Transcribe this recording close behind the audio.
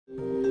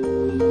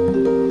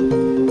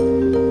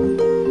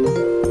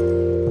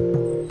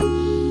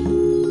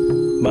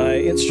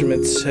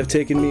instruments have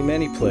taken me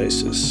many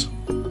places.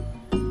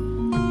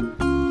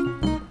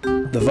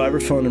 The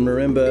vibraphone and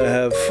marimba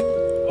have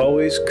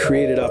always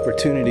created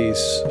opportunities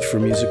for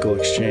musical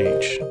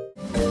exchange.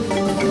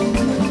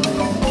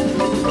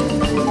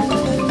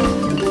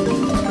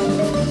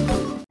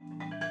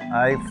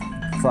 I've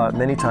thought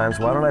many times,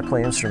 why don't I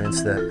play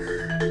instruments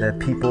that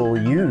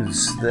people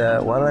use?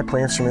 Why don't I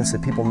play instruments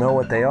that people know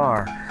what they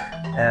are?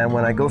 And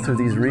when I go through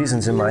these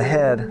reasons in my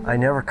head, I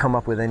never come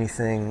up with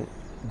anything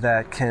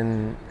that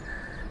can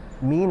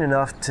mean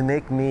enough to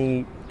make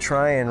me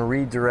try and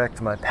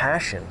redirect my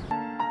passion.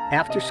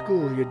 After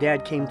school, your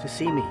dad came to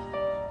see me.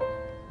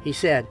 He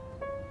said,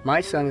 "My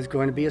son is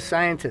going to be a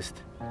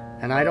scientist,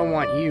 and I don't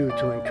want you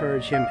to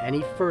encourage him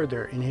any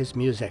further in his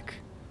music."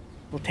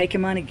 We'll take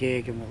him on a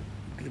gig and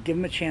we'll give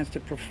him a chance to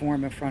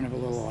perform in front of a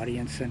little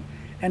audience,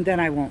 and then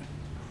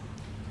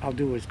I'll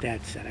do as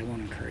Dad said. I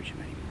won't encourage him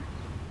anymore.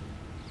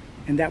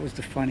 And that was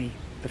the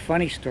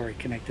funny story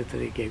connected to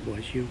the gig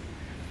was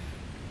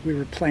we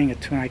were playing a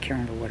tune, I can't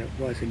remember what it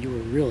was, and you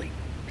were really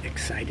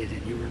excited,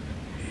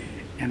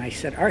 and I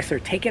said, "Arthur,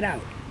 take it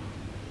out."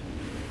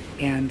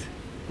 And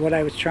what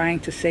I was trying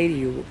to say to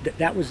you,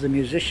 that was the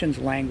musician's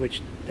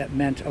language that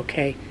meant,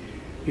 okay,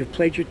 you've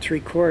played your 3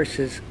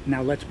 choruses,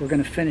 now we're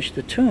going to finish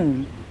the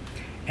tune.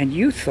 And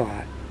you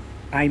thought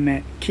I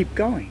meant keep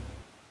going.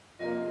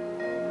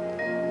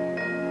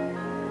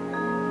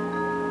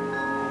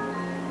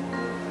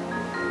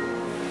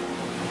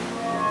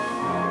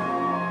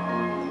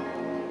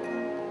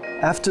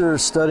 After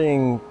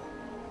studying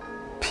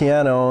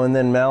piano and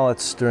then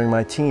mallets during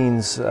my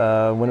teens,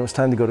 when it was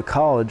time to go to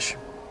college,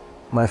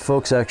 my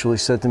folks actually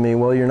said to me,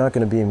 "Well, you're not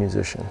going to be a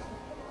musician."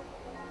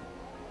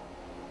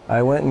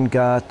 I went and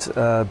got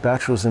a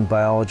bachelor's in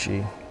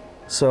biology.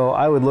 So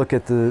I would look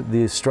at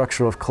the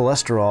structure of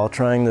cholesterol,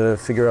 trying to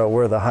figure out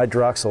where the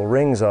hydroxyl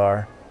rings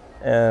are,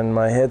 and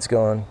my head's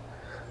going,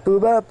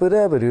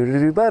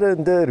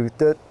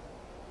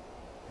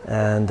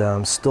 and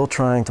I'm still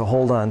trying to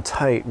hold on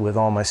tight with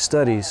all my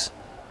studies,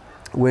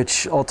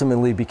 which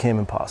ultimately became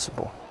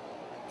impossible.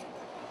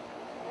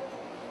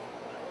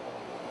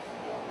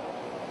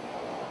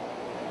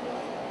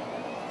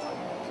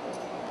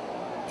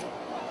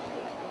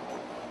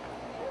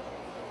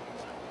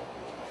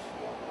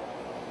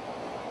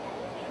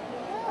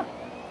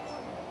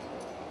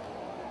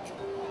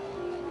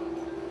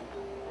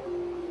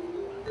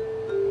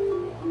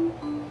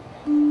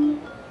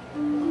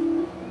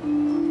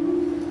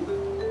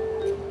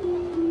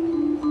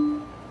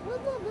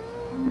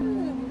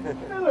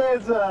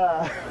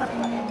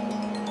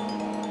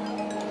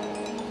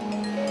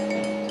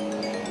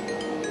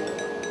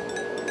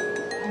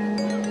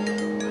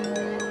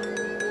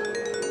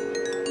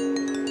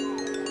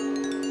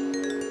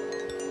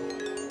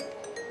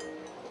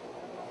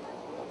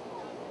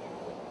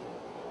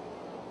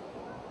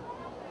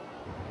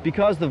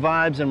 Because the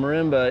vibes and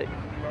marimba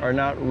are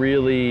not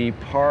really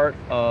part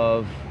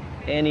of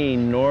any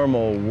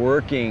normal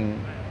working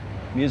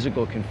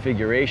musical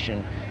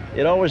configuration,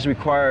 it always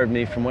required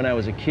me, from when I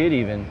was a kid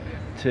even,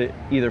 to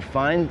either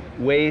find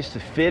ways to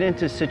fit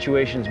into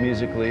situations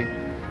musically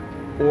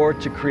or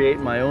to create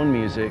my own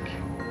music.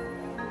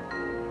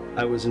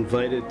 I was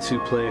invited to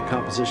play a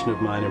composition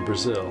of mine in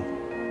Brazil.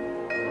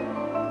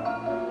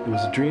 It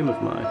was a dream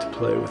of mine to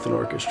play with an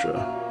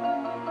orchestra.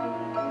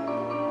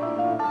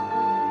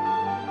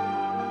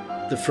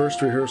 The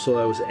first rehearsal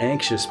I was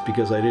anxious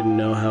because I didn't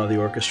know how the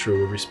orchestra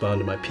would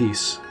respond to my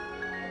piece.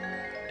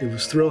 It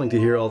was thrilling to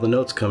hear all the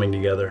notes coming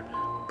together,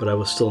 but I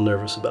was still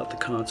nervous about the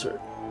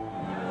concert.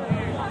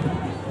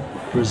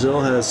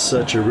 Brazil has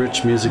such a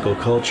rich musical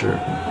culture.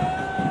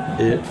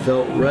 It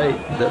felt right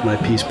that my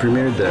piece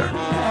premiered there.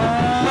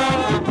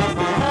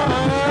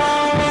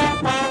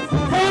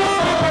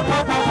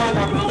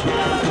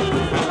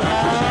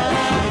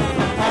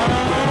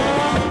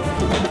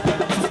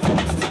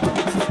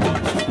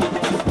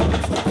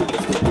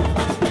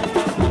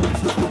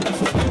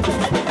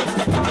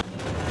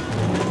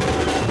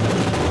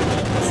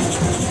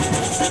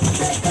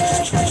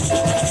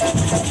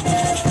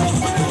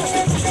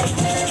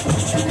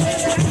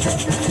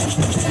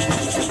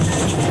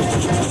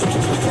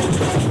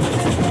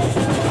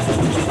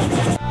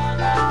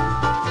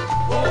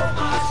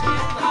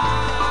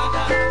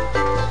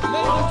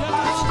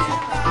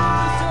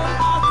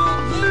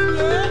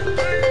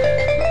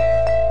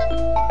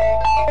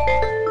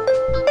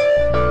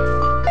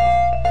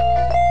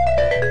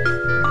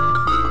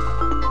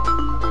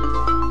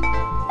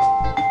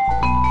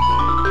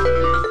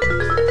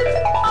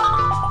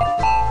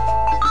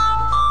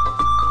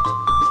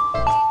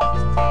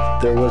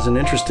 There was an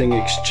interesting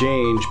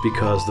exchange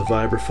because the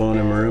vibraphone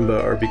and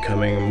marimba are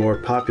becoming more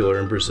popular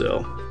in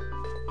Brazil.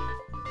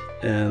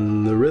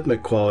 And the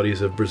rhythmic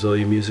qualities of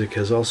Brazilian music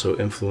has also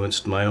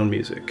influenced my own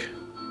music.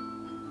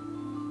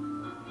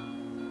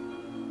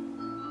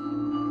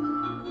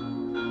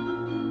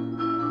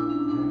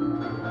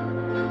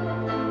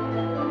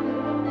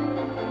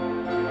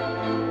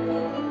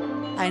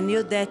 I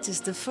knew that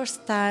is the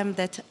first time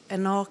that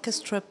an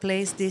orchestra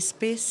plays this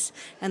piece,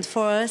 and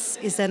for us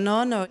it's an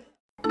honor.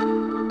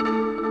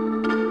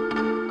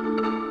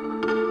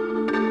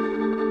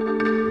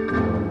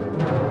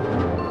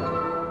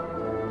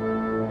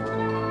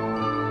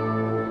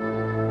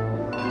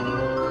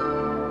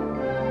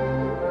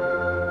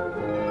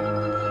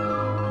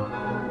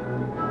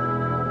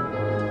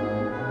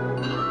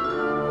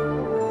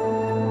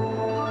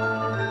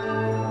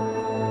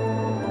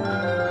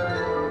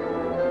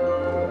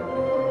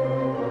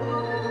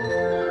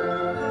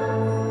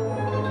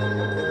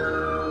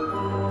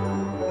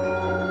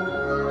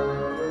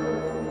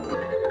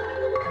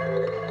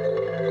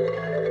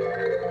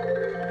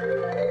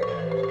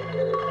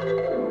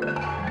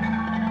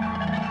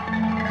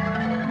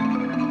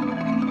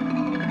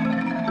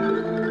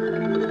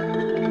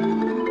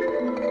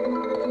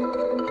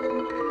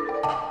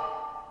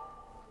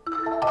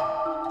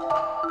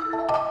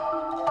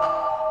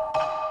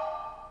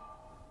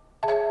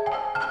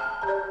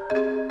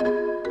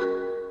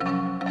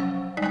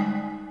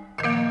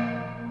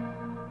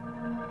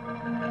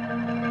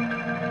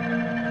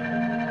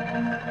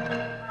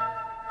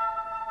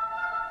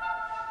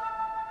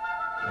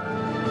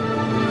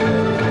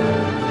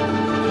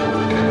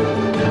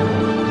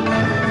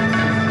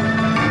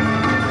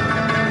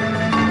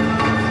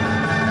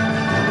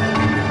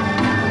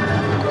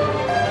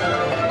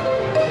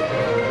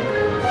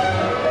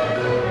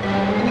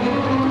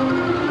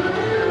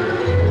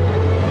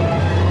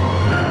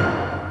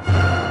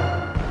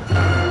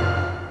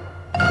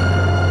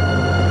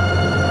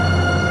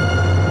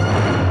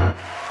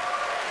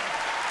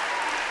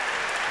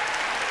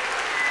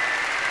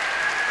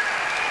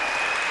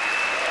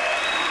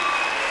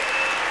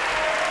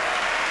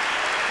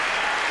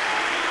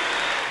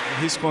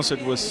 this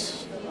concert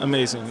was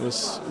amazing. It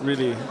was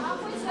really...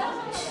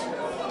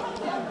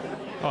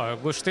 Eu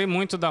gostei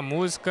muito da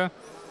música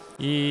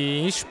e,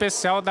 em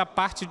especial, da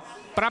parte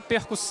para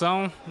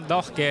percussão da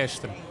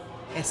orquestra.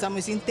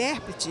 Somos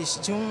intérpretes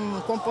de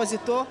um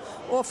compositor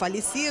ou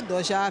falecido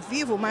ou já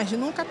vivo, mas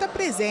nunca está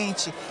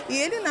presente. E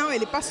ele não,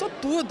 ele passou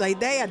tudo, a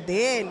ideia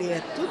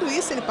dele, tudo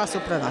isso ele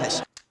passou para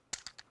nós.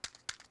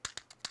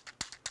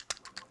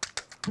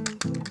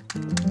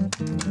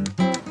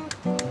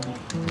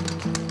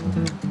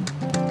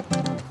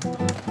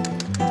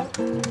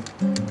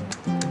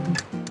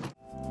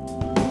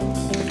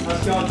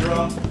 Let's go,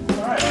 drum.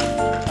 All right.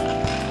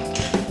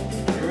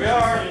 Here we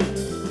are.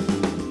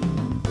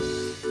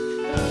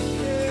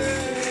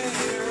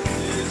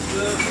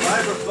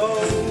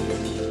 Vibraphone.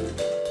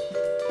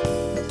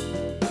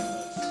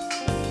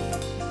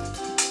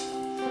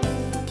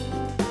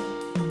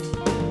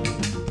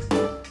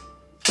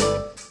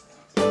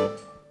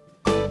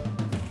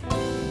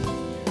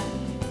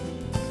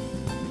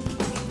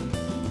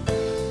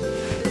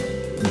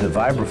 The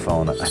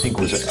vibraphone, I think,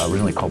 was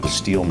originally called the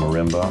steel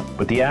marimba,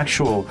 but the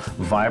actual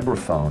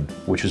vibraphone,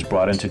 which was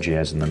brought into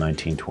jazz in the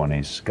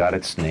 1920s, got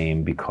its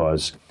name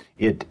because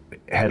it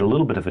had a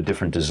little bit of a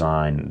different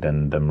design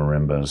than the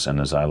marimbas and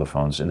the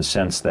xylophones, in the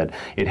sense that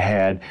it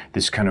had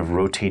this kind of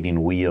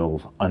rotating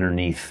wheel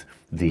underneath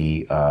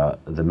the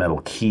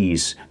metal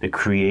keys that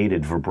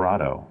created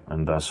vibrato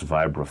and thus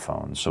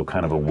vibraphone. So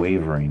kind of a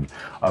wavering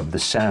of the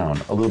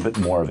sound, a little bit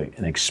more of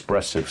an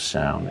expressive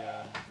sound.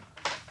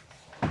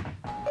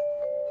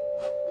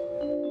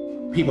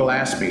 People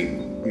ask me,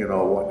 you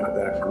know,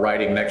 what,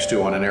 riding next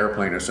to on an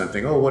airplane or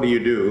something, oh, what do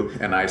you do?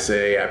 And I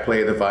say, I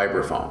play the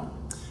vibraphone.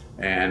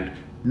 And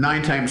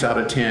 9 times out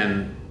of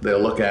 10,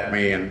 they'll look at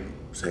me and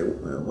say,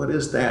 well, what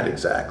is that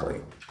exactly?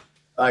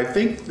 I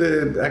think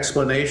the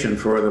explanation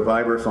for the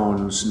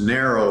vibraphone's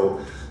narrow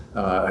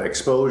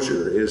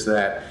exposure is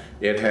that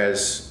it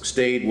has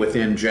stayed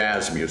within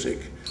jazz music.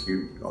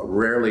 You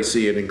rarely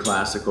see it in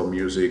classical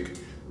music,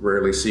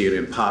 rarely see it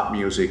in pop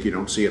music. You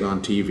don't see it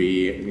on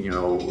TV, you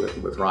know,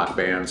 with rock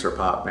bands or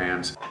pop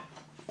bands.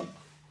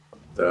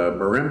 The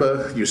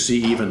marimba you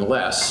see even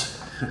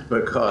less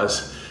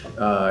because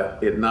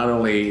it not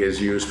only is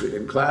used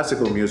in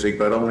classical music,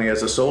 but only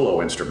as a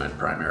solo instrument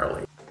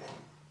primarily.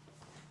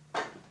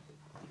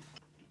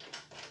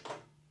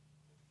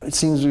 It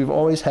seems we've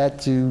always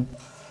had to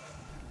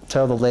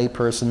tell the lay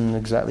person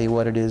exactly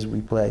what it is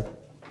we play.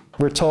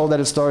 We're told that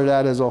it started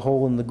out as a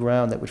hole in the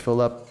ground that would fill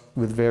up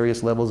with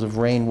various levels of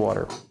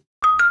rainwater.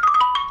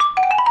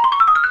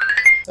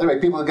 Anyway,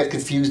 people get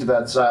confused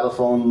about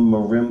xylophone,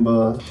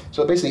 marimba.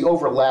 So it basically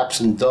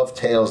overlaps and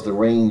dovetails the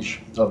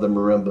range of the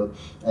marimba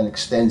and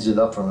extends it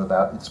up from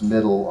about its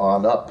middle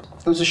on up.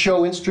 It was a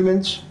show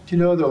instrument. You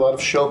know, there are a lot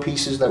of show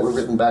pieces that were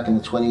written back in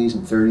the 20s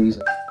and 30s.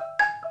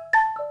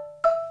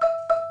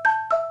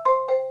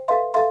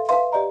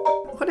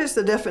 What is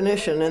the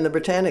definition in the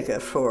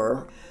Britannica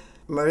for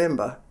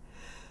marimba?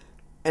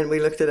 And we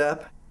looked it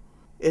up.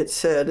 It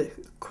said,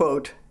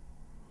 quote,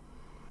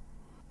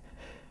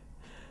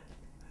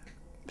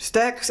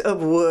 stacks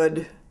of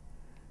wood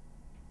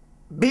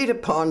beat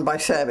upon by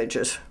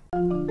savages.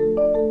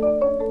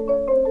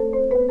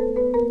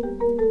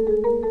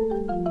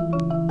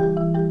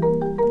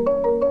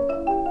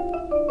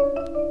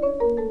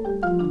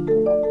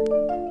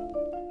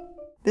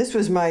 This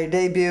was my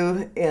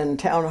debut in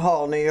Town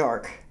Hall, New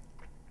York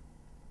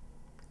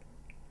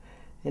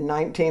in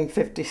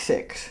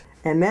 1956.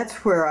 And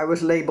that's where I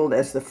was labeled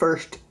as the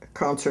first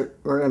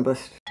concert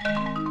marimbist.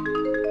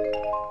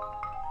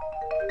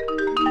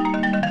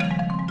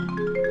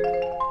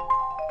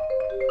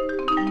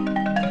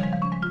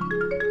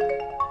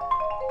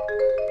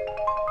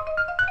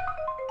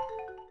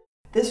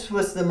 This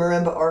was the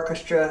marimba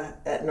orchestra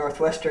at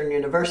Northwestern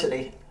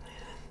University.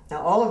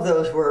 Now all of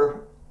those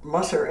were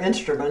Musser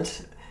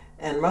instruments,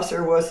 and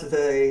Musser was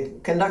the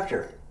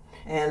conductor.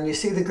 And you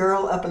see the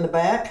girl up in the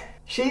back?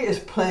 She is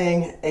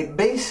playing a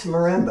bass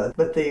marimba,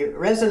 but the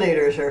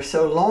resonators are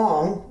so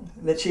long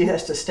that she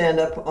has to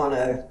stand up on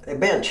a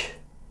bench.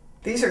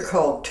 These are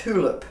called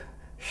tulip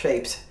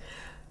shapes.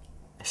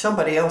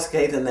 Somebody else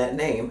gave them that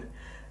name,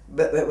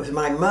 but it was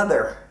my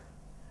mother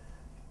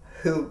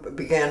who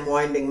began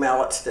winding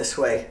mallets this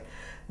way,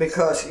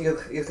 because you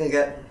can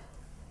get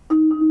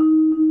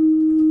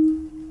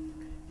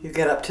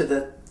up to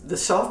the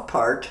soft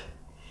part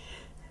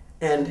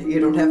and you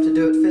don't have to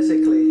do it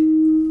physically.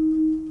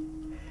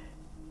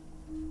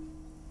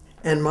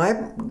 And my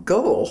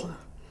goal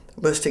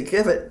was to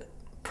give it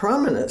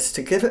prominence,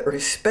 to give it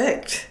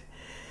respect,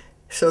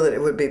 so that it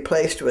would be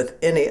placed with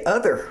any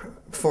other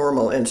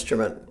formal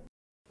instrument.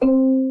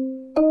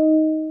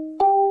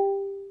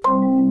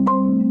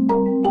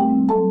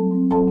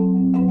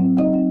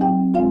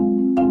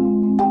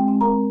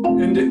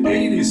 In the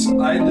 80s,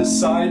 I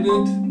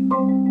decided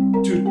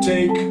to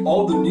take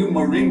all the new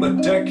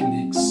marimba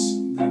techniques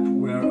that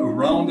were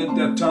around at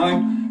that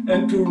time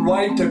and to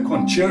write a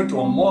concerto,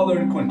 a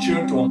modern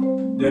concerto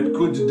that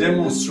could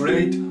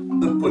demonstrate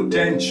the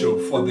potential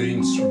for the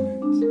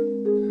instrument.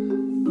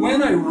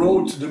 when I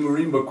wrote the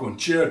marimba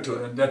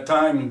concerto at that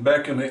time,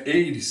 back in the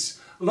 80s,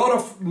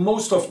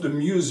 most of the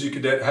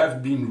music that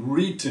have been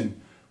written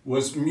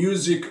was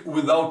music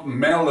without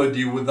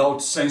melody,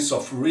 without sense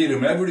of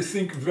rhythm,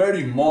 everything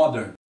very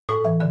modern.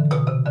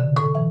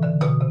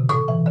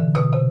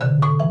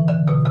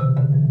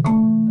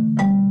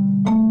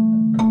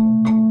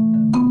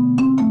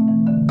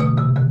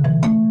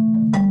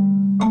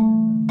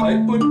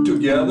 I put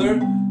together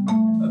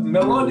a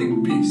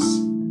melodic piece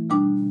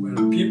where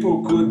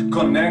people could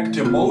connect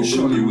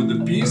emotionally with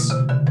the piece.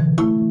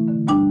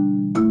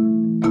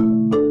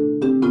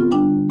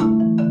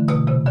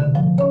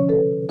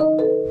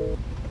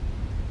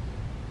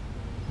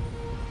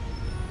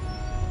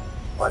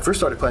 Well, I first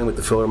started playing with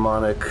the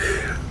Philharmonic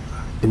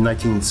in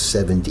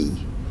 1970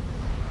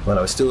 when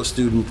I was still a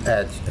student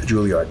at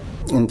Juilliard.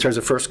 In terms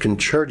of first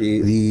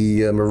concerti,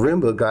 the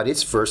marimba got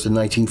its first in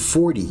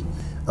 1940.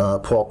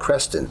 Paul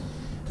Creston.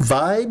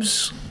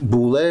 Vibes,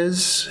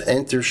 Boulez,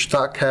 enter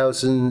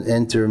Stockhausen,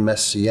 enter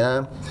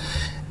Messiaen.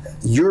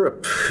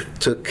 Europe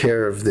took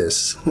care of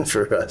this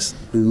for us.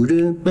 To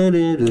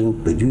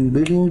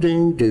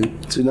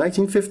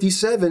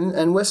 1957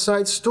 and West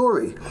Side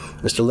Story.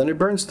 Mr. Leonard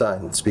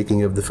Bernstein,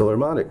 speaking of the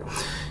Philharmonic,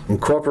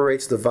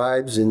 incorporates the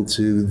vibes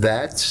into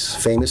that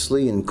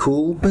famously in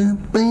Cool. And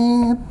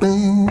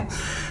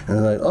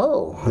I'm like,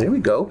 oh, there we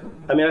go.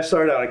 I mean, I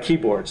started out on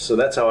keyboards, so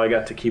that's how I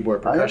got to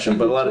keyboard percussion.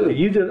 But a lot of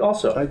you did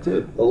also. I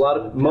did.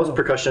 Most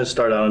percussionists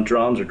start out on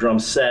drums or drum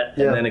set,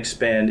 and then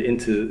expand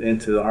into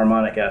the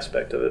harmonic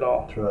aspect of it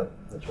all. That's right.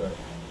 That's right.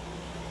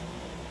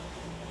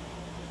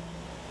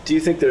 Do you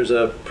think there's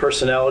a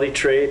personality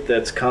trait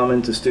that's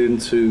common to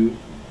students who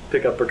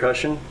pick up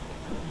percussion?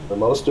 The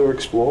most are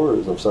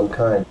explorers of some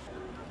kind.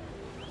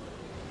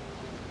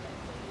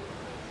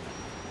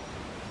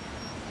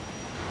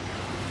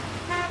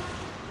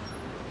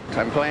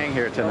 I'm playing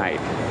here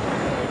tonight.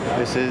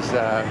 This is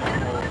a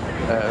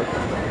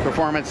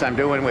performance I'm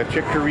doing with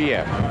Chick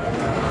Corea,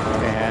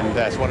 and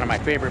that's one of my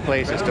favorite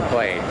places to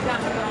play.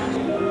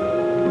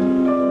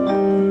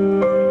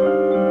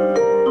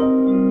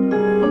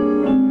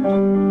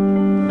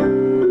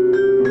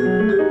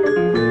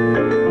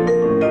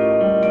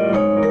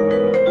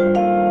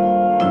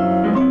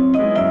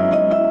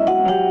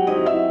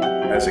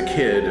 As a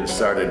kid, and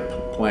started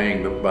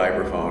playing the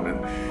vibraphone,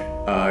 and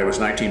it was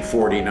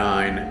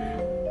 1949.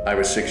 I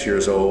was 6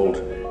 years old,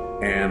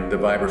 and the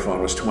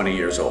vibraphone was 20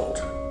 years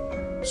old.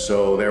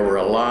 So there were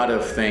a lot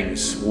of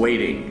things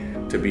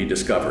waiting to be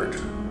discovered.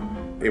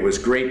 It was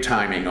great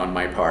timing on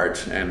my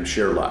part and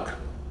sheer luck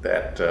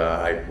that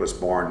I was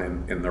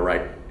born in the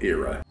right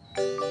era.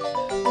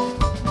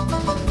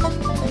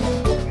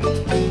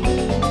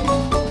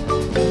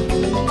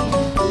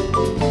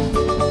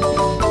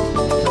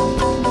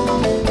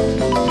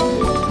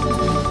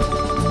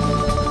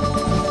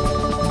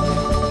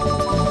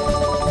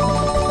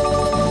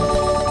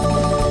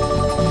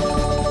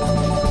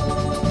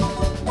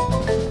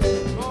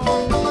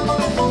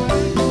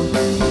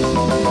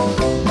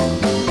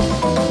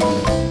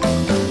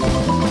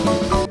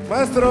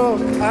 Maestro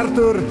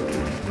Arthur,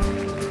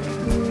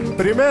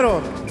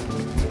 primero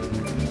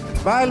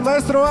va el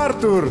maestro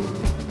Arthur.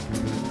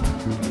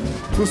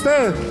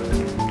 Usted.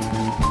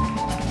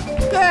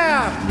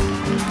 Yeah!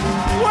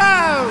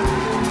 Wow!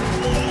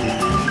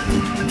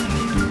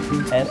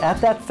 And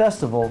at that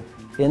festival,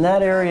 in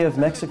that area of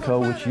Mexico,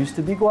 which used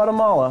to be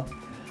Guatemala,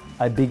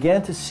 I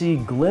began to see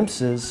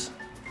glimpses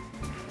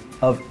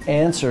of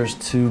answers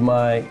to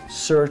my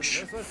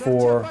search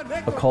for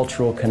a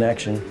cultural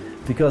connection,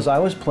 because I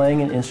was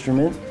playing an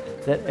instrument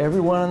that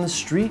everyone on the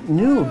street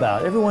knew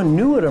about. Everyone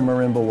knew what a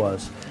marimba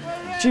was.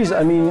 Geez,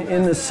 I mean,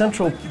 in the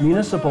Central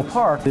Municipal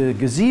Park, the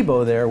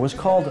gazebo there was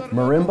called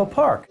Marimba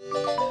Park.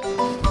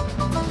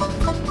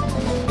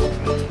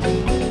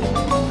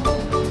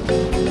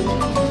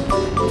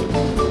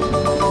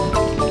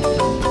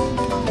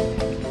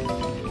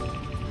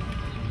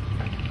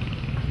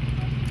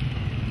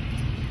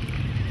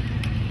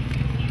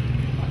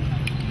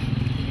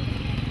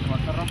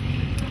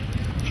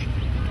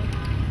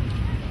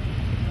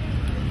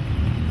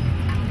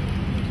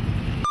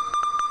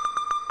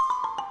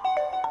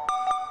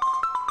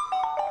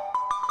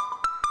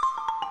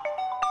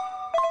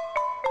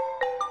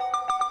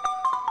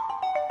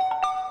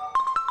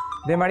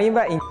 The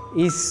marimba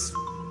is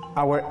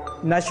our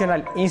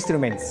national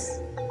instrument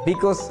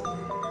because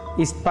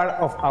it's part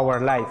of our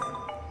life.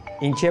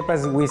 In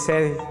Chiapas, we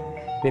say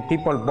the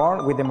people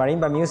born with the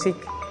marimba music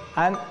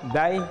and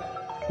die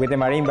with the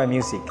marimba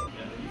music.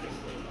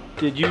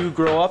 Did you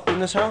grow up in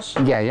this house?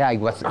 Yeah, I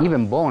was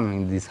even born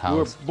in this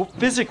house.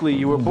 Physically,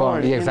 you were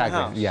born in exactly, the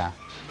house? Yeah.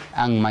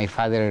 And my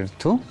father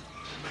too.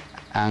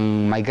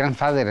 And my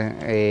grandfather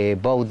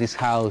bought this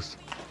house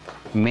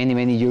many,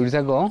 many years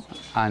ago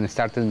and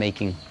started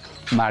making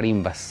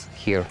marimbas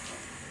here.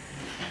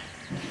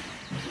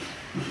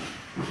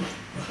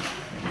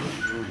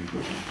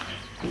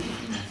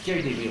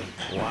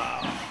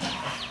 Wow.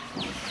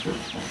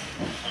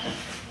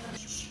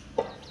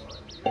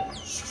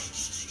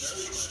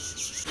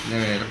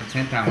 They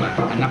represent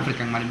an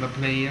African marimba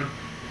player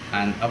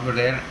And over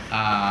there,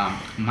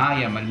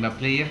 Maya marimba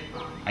player,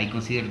 I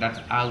consider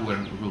that our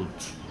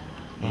roots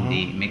in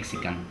the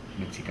Mexican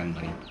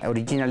marimba.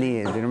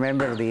 Originally,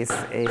 remember these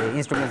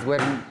instruments were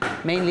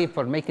mainly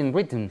for making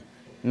rhythm.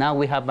 Now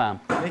we have a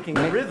making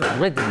rhythm.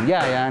 Rhythm,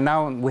 yeah.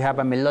 Now we have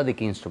a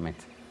melodic instrument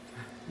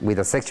with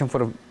a section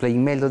for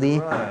playing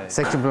melody,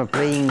 section for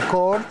playing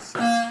chords,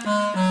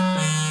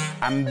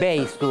 and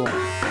bass too.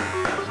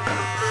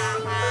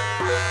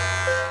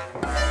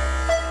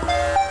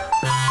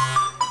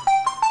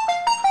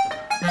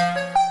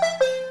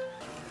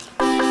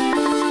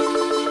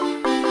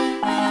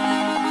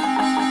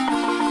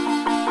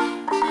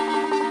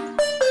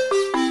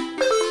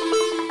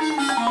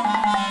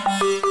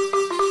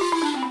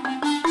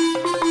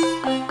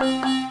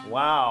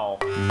 Wow.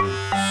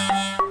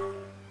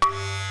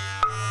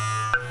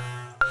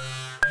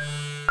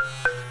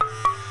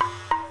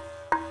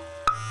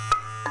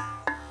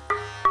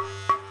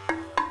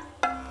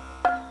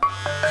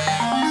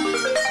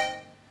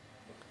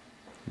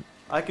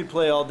 I could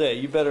play all day.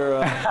 You better.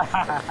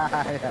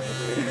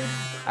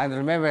 And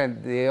remember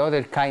the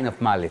other kind of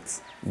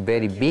mallets,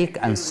 very big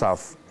and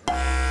soft.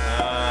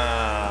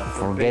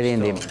 For getting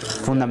the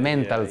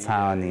fundamental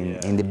sound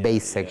in the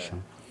bass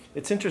section.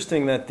 It's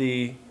interesting that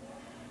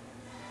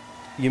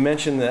you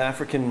mentioned the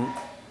African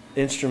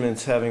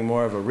instruments having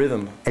more of a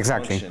rhythm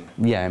function.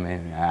 Yeah, I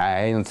mean,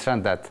 I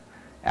understand that.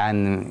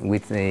 And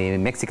with the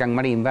Mexican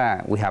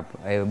marimba, we have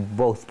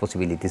both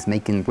possibilities,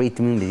 making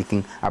rhythm,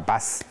 making a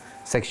bass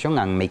section,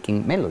 and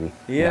making melody.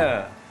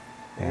 Yeah.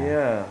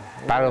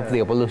 Part of the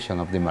evolution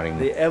of the marimba.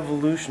 The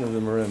evolution of the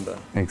marimba.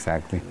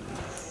 Exactly.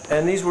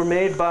 And these were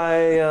made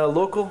by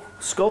local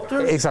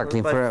sculptors?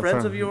 Exactly. Or by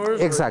friends of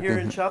yours? Exactly. Or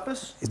here in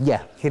Chiapas?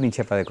 Yeah, here in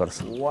Chiapas de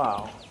Corzo.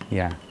 Wow.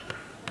 Yeah.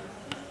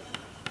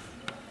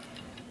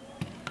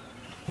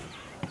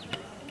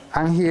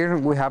 And here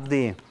we have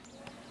the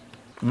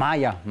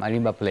Maya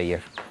marimba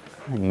player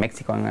in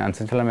Mexico and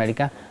Central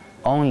America,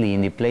 only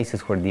in the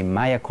places where the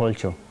Maya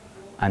culture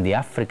and the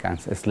African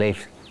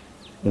slaves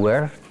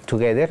were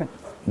together,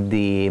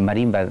 the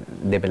marimba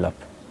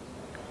developed.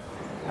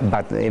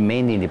 But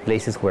mainly in the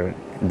places where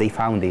they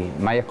found the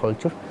Maya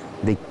culture,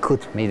 they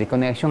could make the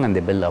connection and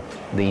develop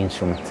the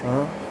instrument.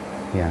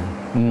 Yeah,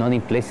 not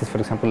in places, for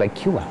example, like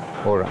Cuba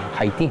or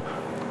Haiti,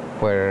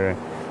 where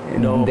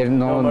there's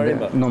no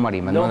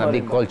marimba, not a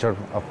big culture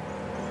of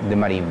the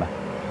marimba.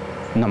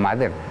 No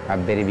matter a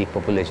very big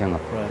population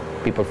of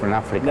people from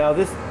Africa. Now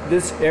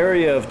this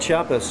area of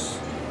Chiapas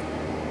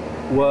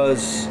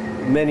was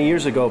many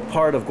years ago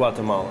part of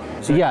Guatemala.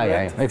 Is that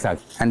correct? Yeah,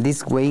 exactly. And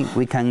this way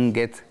we can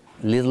get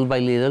little by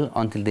little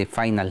until the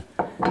final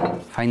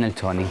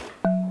toning.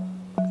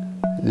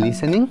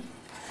 Listening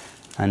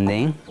and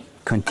then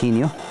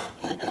continue.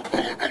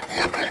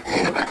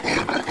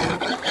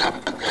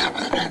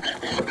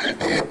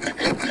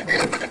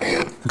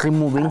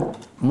 Removing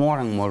more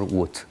and more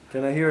wood.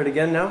 Can I hear it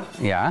again now?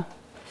 Yeah.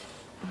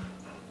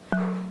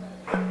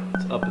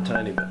 It's up a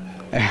tiny bit.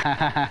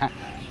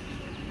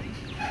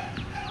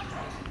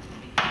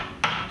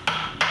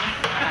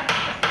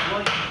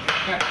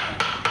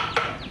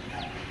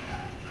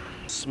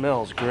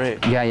 Smells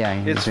great. Yeah.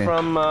 It's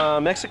from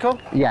Mexico?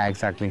 Yeah,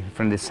 exactly.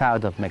 From the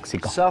south of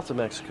Mexico. South of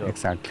Mexico.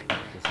 Exactly.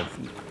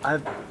 I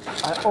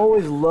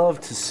always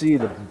love to see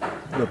the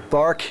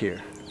bark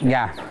here.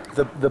 Yeah.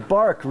 The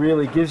bark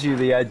really gives you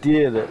the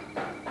idea that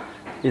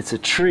it's a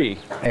tree.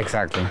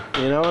 Exactly.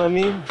 You know what I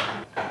mean?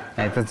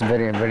 That's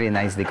very, very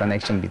nice, the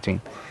connection between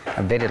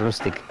a very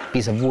rustic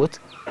piece of wood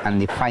and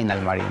the final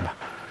marimba.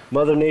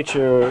 Mother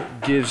Nature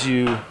gives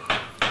you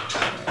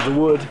the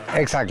wood.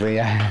 Exactly,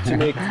 yeah. To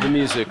make the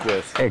music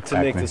with, exactly.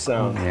 To make the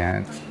sound.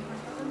 Yeah.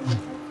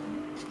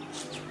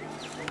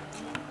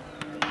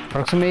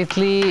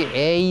 Approximately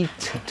 8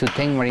 to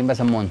 10 marimbas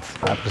a month.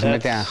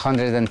 Approximately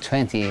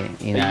 120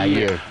 in a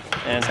year.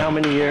 And how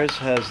many years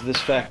has this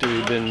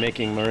factory been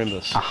making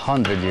marimbas?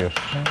 100 years.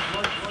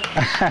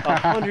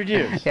 100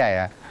 years?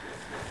 Yeah.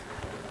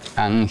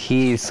 And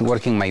he is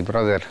working, my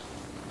brother.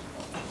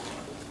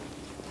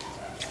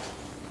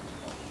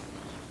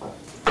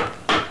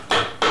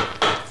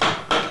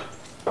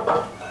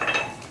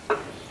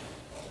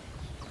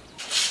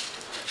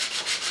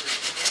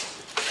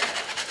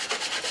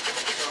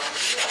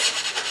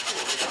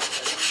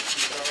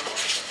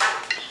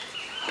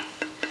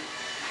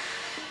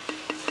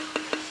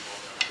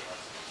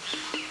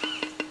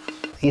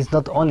 It's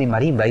not only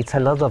marimba, it's a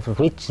lot of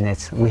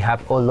richness we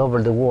have all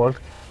over the world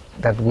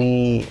that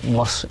we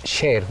must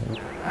share.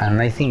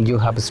 And I think you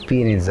have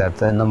experienced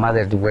that no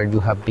matter where you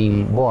have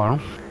been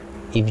born,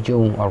 if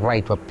you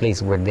arrive to a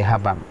place where they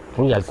have a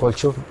real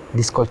culture,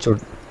 this culture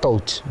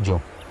touches you.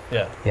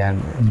 Yeah,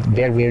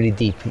 very, very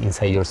deep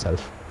inside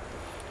yourself.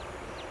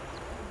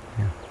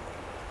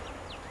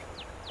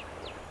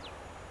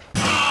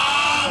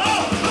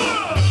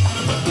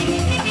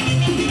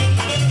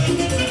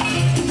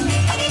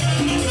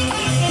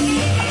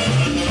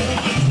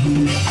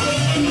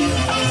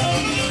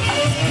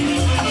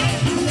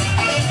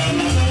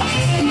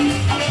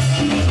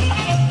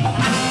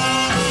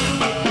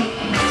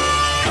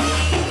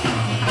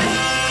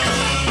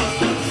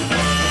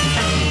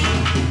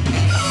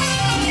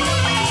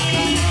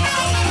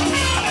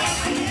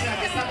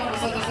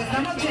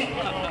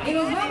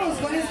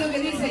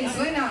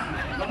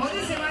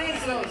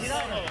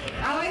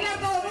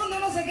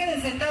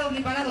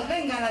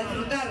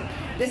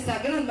 de esta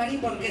gran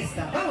marimba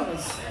orquesta.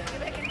 ¡Vámonos!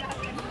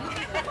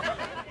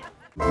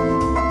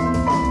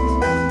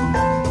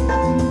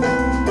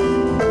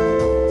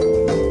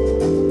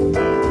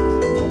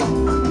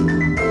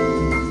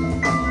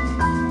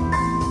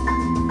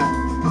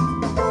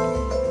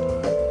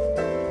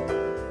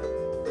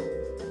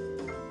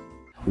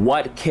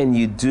 What can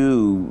you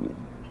do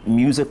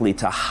musically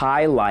to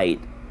highlight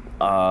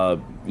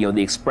you know,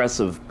 the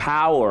expressive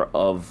power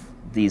of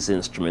these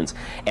instruments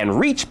and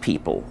reach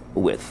people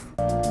with?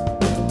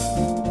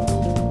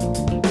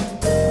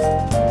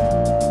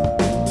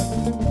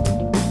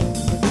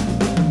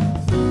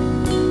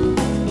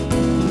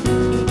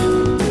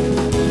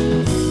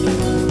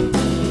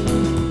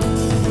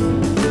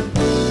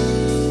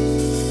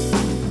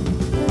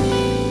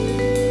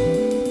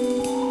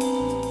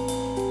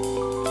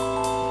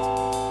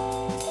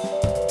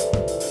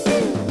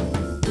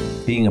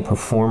 Being a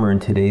performer in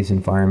today's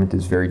environment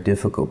is very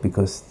difficult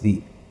because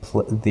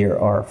there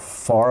are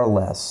far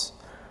less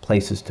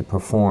places to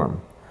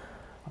perform.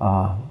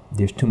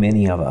 There's too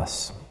many of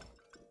us.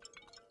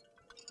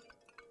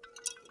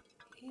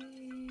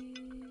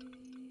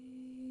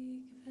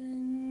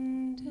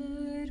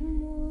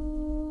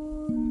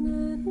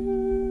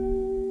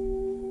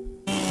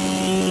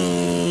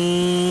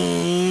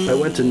 I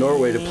went to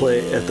Norway to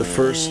play at the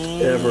first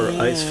ever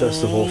ice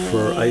festival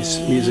for ice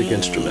music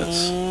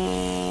instruments.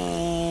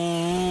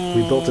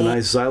 We built an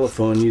ice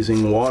xylophone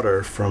using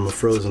water from a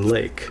frozen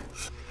lake.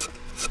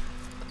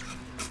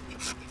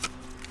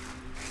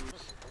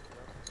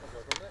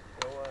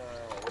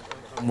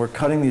 We're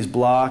cutting these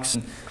blocks,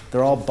 and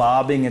they're all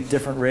bobbing at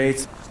different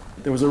rates.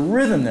 There was a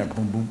rhythm there.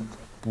 Boom, boom,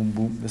 boom,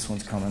 boom. This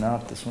one's coming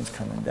up, this one's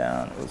coming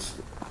down. It was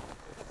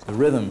the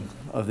rhythm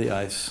of the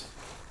ice.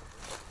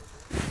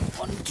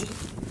 1, 2.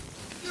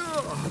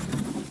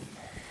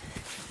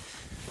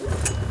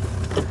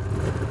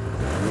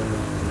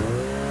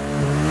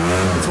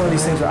 It's one of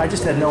these things where I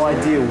just had no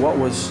idea what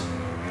was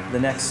the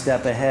next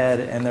step ahead,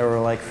 and there were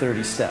like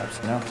 30 steps,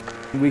 you know?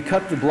 We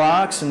cut the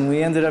blocks, and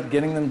we ended up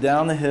getting them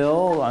down the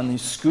hill on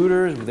these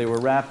scooters. They were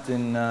wrapped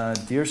in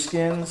deer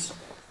skins.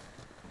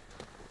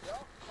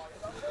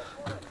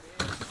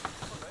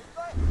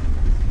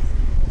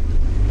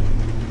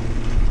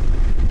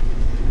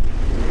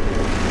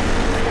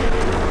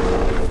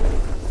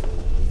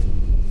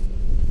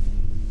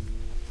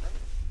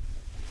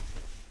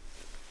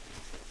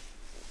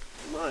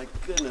 My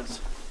goodness.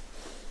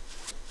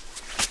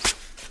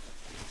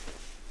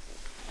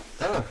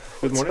 Ah,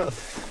 good morning.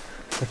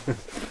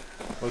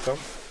 Welcome.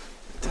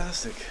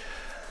 Fantastic.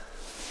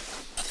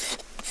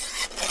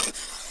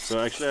 So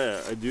actually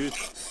I do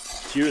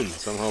tune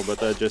somehow,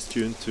 but I just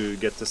tune to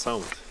get the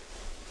sound,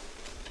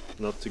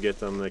 not to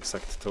get an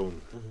exact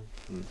tone.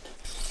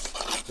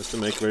 Just to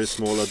make very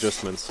small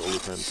adjustments all the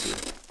time too.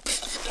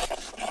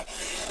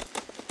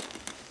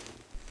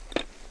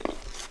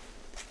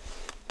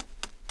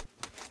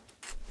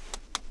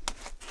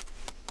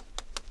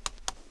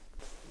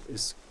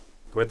 It's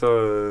quite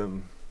a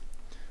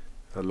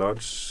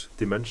large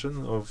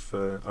dimension of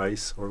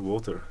ice or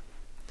water.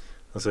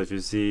 So if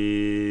you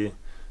see,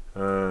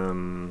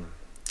 don't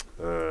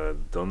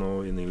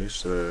know in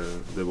English,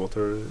 the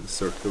water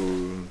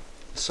circle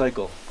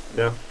cycle.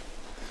 Yeah.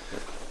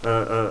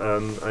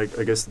 And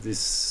I guess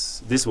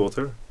this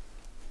water,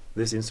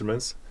 these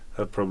instruments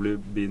have probably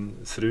been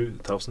through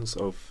thousands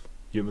of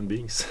human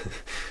beings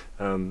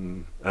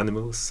and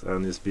animals,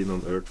 and it's been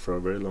on Earth for a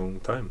very long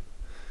time.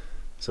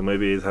 So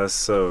maybe it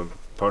has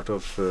part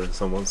of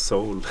someone's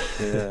soul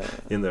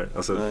in there.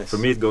 Also, nice. For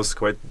me, it goes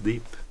quite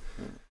deep.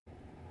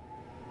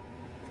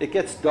 It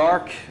gets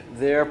dark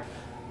there,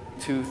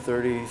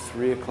 2:30,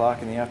 3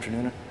 o'clock in the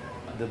afternoon.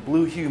 The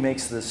blue hue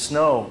makes the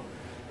snow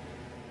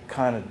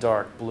kind of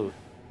dark blue.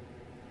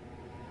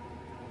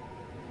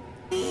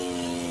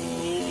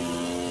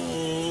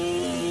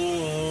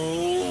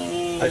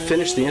 I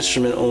finished the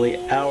instrument only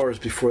hours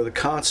before the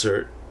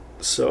concert,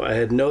 so I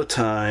had no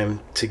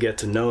time to get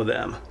to know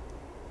them.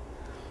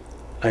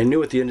 I knew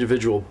what the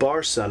individual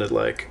bars sounded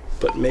like,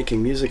 but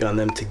making music on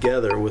them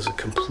together was a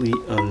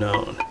complete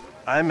unknown.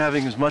 I'm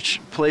having as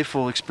much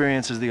playful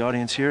experience as the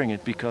audience hearing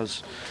it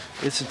because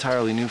it's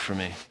entirely new for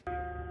me.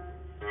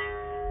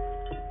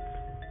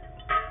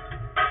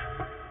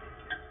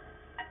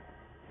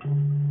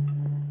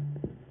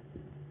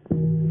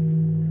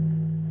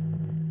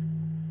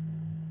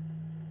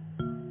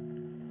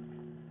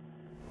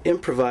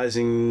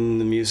 Improvising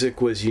the music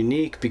was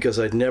unique because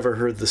I'd never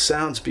heard the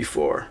sounds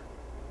before.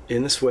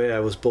 In this way, I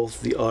was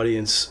both the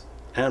audience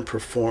and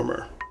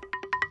performer.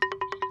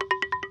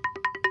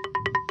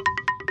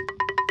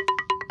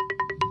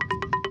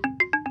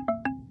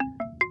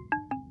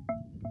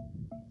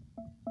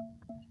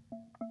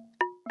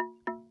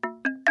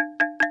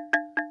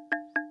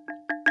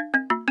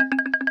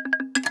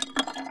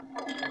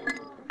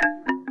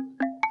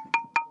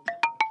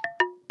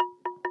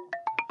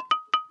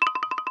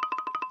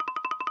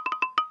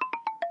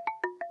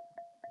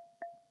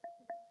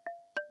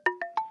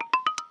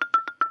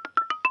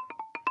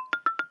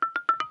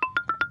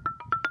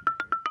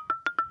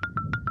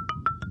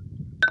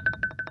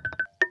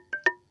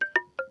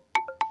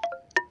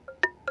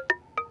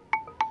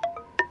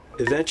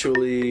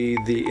 Eventually,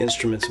 the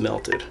instruments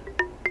melted.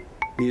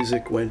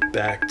 Music went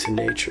back to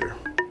nature.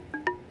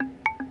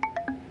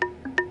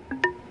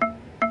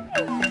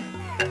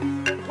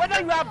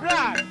 Whether you are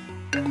black,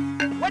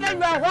 whether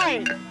you are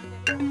white,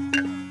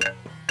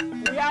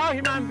 we are all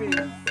human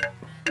beings,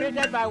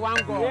 created by one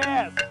God.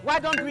 Yes. Why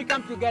don't we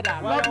come together,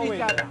 love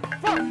each other?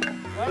 Ho!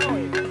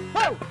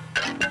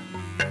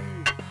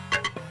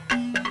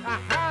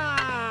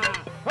 Aha!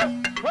 Ho!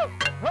 Ho!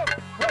 Ho!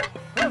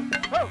 Ho!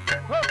 Ho!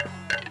 Ho!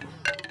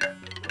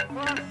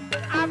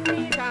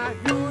 Africa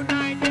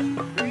united,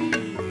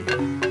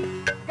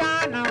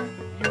 Ghana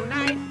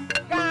unite,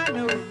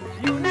 Ghana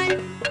unite,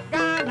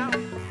 Ghana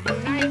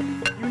unite,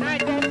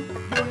 united,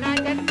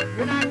 united,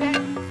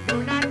 united,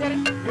 united,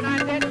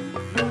 united,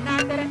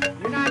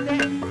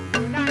 united,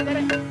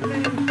 united,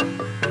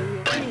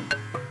 united.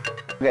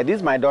 Okay, this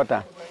is my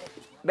daughter.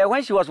 But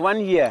when she was 1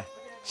 year,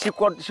 she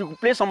could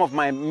play some of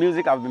my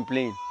music I've been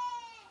playing.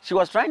 She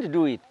was trying to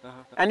do it.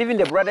 And even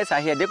the brothers are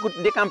here, they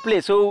can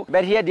play. So,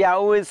 but here they are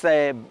always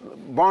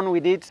born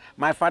with it.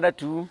 My father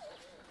too,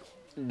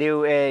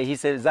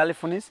 he's a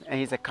xylophonist and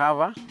he's a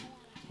carver.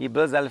 He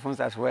builds xylophones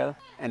as well.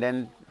 And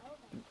then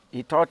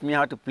he taught me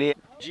how to play.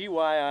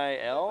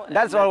 G-Y-I-L?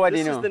 That's all what you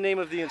know. This is the name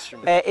of the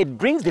instrument. It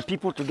brings the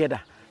people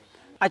together,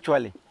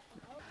 actually.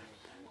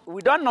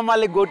 We don't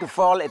normally go to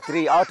fell a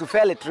tree or to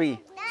fell a tree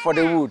for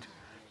the wood.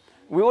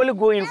 We only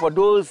go in for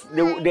those,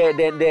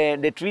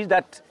 the trees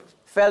that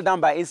fell down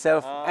by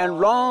itself and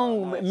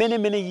long, nice.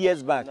 many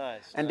years back.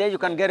 Nice, and then you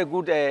can get a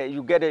good,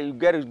 you get a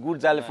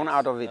good xylophone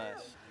out of it.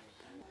 Nice.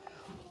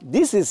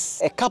 This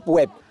is a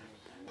cobweb.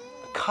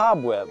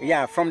 Cobweb?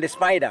 Yeah, from the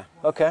spider.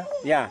 Okay.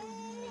 Yeah.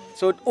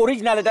 So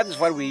originally that is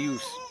what we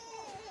use.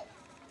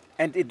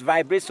 And it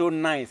vibrates so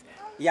nice.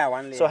 Yeah,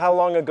 one layer. So how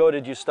long ago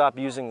did you stop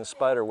using the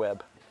spider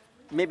web?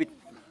 Maybe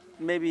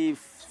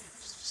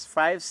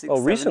 5, 6,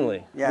 7.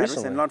 Recently? Yeah,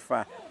 recently, not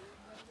far.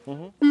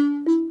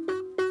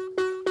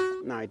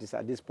 Now it is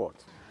at this port.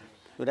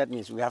 So that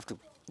means we have to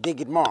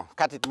dig it more,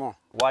 cut it more.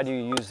 Why do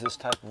you use this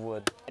type of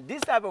wood?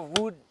 This type of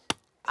wood,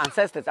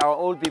 ancestors, our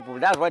old people,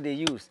 that's what they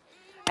use.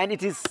 And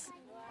it is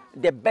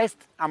the best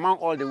among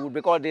all the wood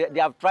because they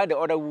have tried the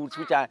other woods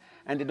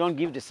and they don't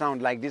give the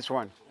sound like this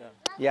one.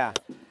 Yeah.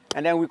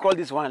 And then we call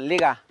this one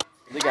lega.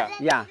 Lega?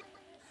 Yeah.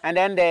 And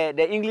then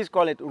the English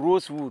call it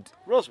rosewood.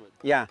 Rosewood?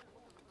 Yeah.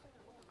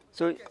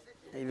 So,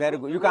 very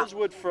good.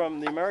 Rosewood from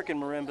the American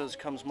marimbas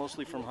comes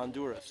mostly from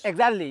Honduras.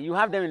 Exactly. You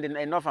have them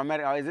in North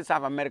America, or is it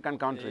South American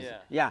countries?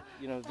 Yeah.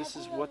 You know, this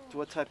is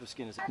what type of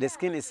skin is it? The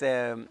skin is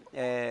a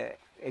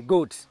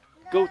goat.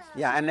 Goat?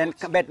 Yeah, and then,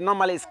 but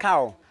normally it's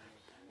cow.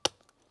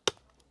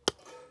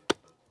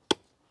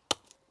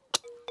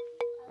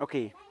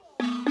 Okay.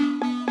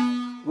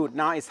 Good.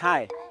 Now it's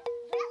high.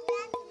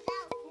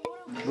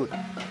 Good.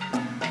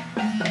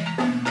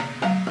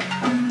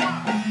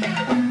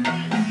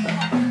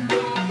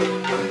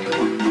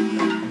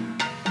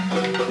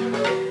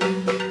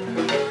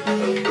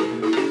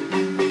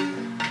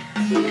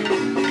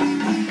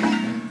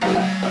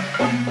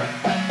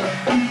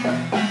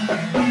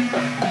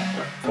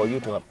 For you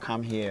to have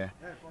come here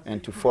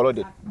and to follow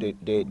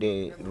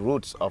the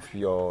roots of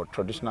your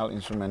traditional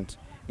instrument,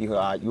 you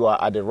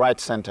are at the right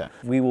center.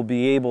 We will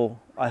be able,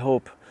 I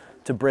hope,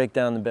 to break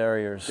down the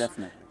barriers.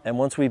 Definitely. And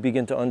once we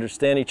begin to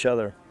understand each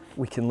other,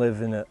 we can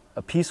live in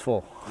a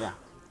peaceful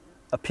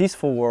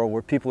world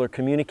where people are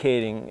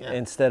communicating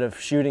instead of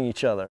shooting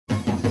each other.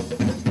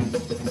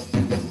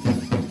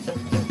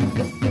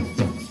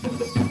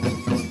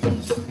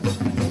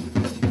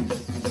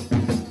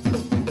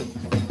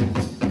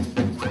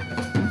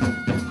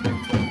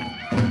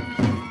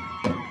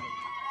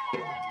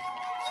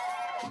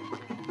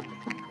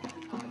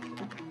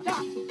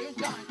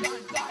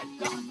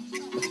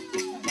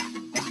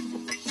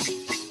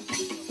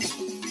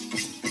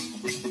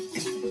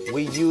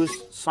 We use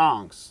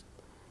songs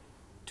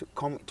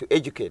to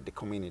educate the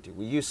community.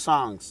 We use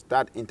songs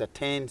that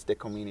entertains the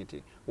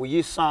community. We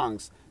use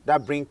songs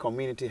that bring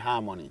community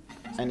harmony.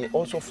 And it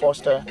also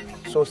fosters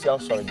social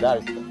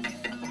solidarity.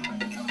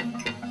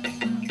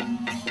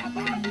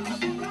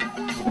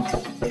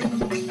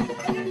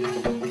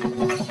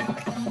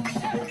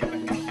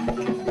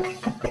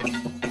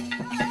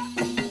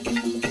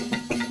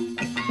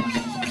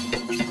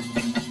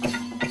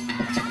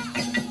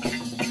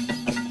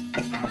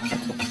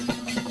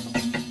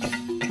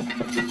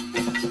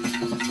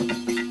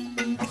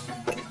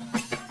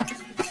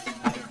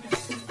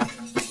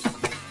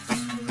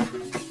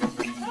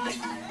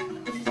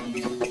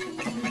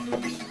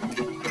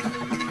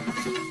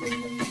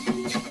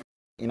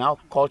 In our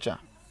culture,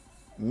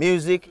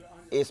 music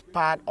is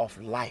part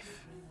of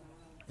life.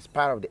 It's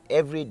part of the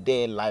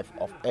everyday life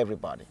of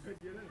everybody.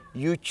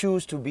 You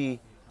choose to be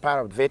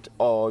part of it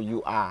or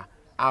you are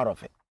out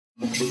of it.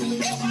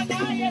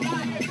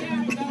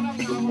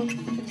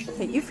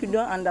 If you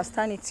don't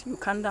understand it, you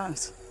can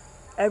dance.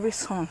 Every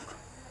song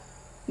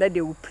that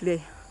they will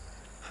play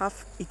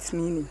have its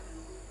meaning.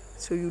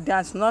 So you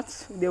dance,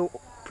 not they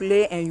will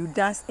play and you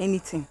dance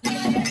anything.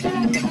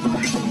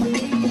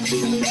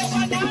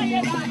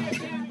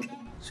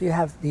 So you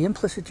have the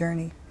implicit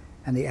journey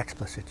and the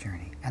explicit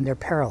journey, and they're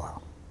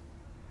parallel.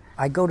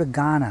 I go to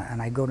Ghana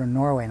and I go to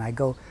Norway and I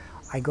go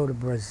to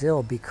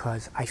Brazil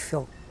because I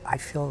feel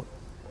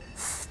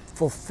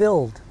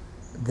fulfilled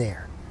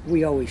there.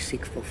 We always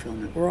seek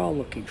fulfillment. We're all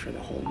looking for the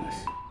wholeness.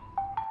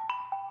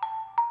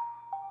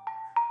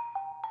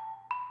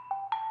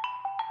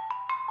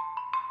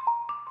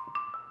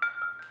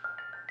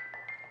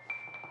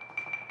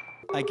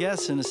 I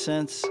guess, in a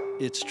sense,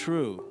 it's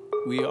true.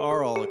 We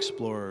are all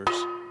explorers,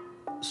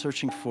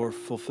 searching for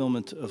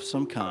fulfillment of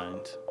some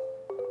kind.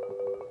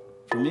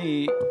 For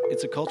me,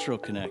 it's a cultural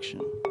connection.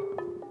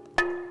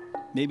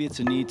 Maybe it's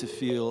a need to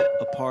feel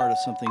a part of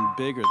something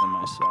bigger than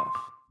myself.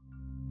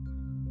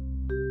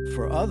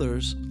 For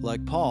others,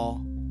 like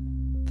Paul,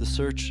 the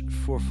search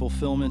for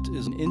fulfillment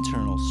is an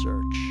internal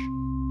search.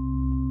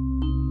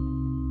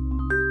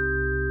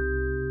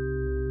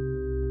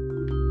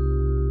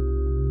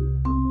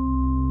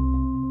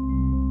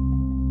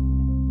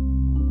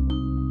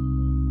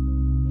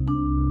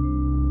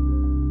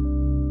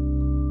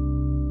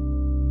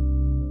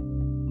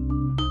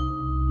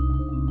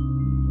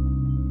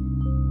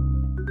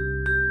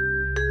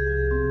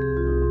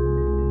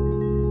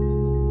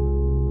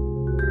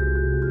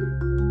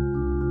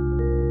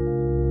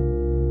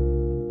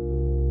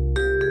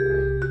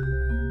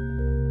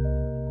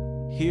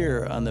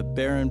 Here on the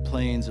barren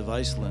plains of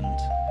Iceland,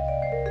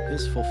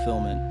 his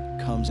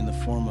fulfillment comes in the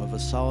form of a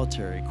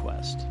solitary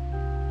quest.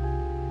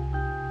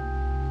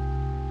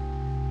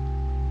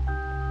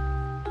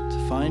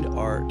 To find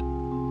art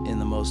in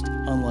the most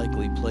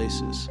unlikely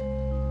places,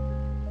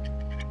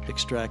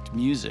 extract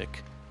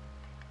music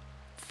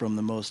from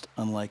the most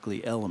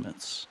unlikely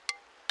elements.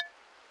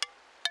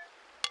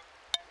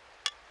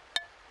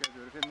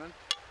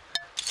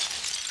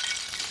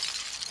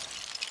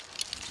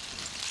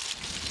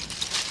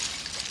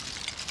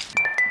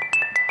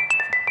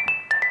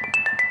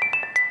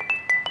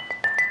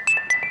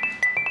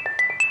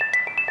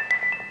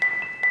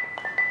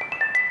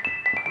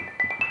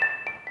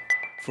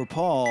 For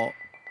Paul,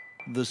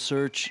 the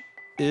search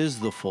is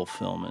the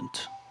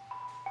fulfillment.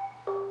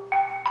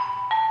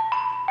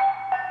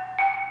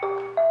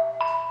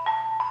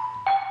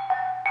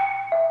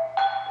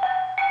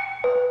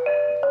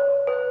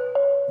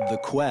 The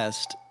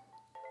quest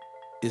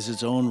is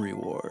its own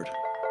reward.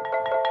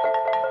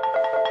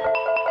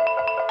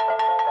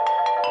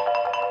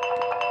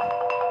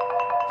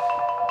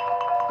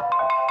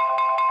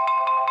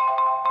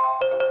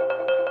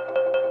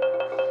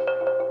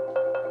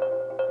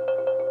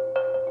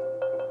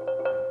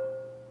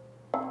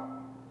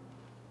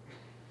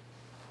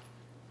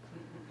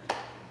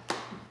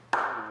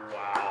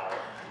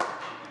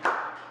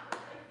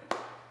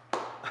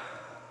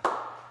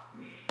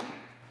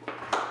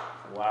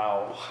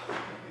 Wow.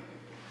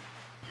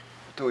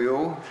 To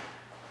you,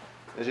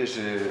 this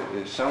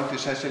is Sancti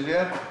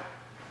Cecilia,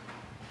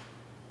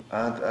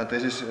 and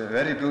this is a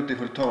very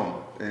beautiful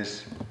tone,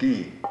 is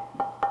D.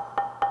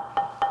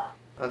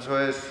 And so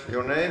is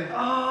your name?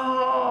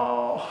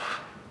 Oh!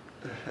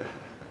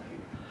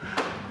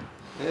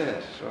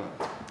 Yes, so.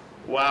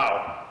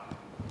 Wow.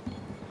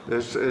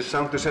 This is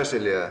Sancti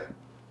Cecilia.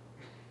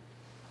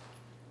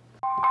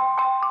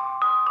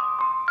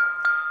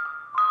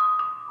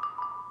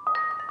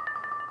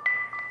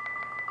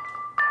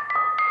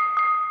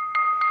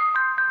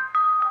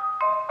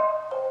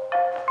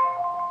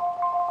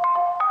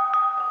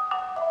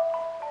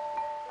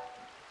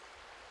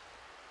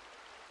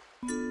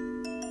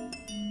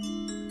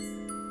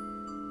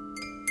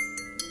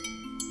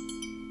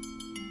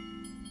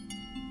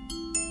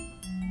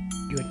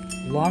 You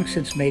had long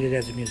since made it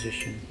as a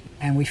musician.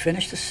 And we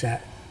finished the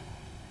set,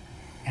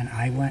 and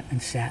I went and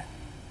sat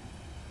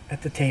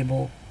at the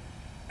table,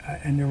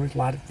 and there was a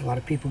lot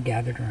of people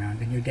gathered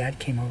around, and your dad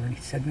came over and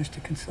he said,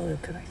 "Mr.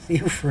 Consilio, could I see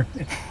you for a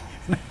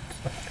minute?"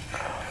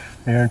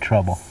 They're in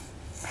trouble.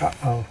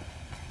 Uh-oh.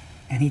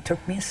 And he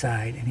took me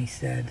aside and he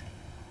said,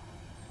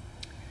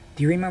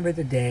 "Do you remember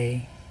the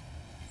day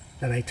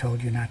that I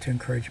told you not to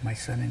encourage my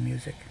son in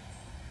music?"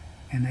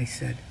 And I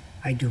said,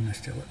 "I do,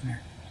 Mr. Lipner."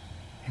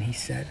 And he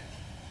said,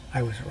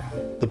 "I was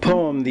wrong." The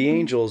poem The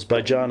Angels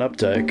by John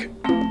Updike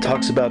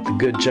talks about the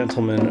good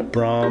gentlemen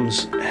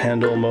Brahms,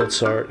 Handel,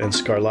 Mozart, and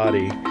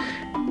Scarlatti,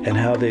 and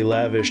how they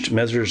lavished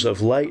measures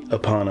of light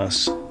upon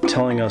us,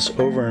 telling us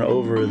over and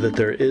over that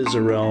there is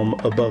a realm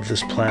above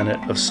this planet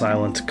of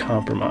silent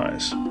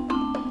compromise.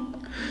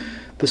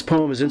 This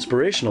poem is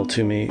inspirational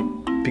to me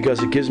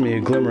because it gives me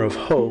a glimmer of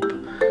hope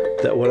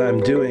that what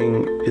I'm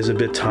doing is a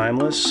bit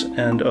timeless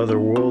and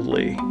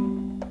otherworldly.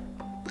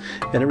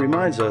 And it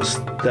reminds us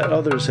that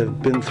others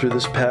have been through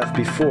this path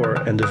before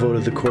and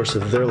devoted the course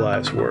of their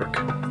lives' work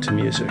to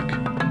music.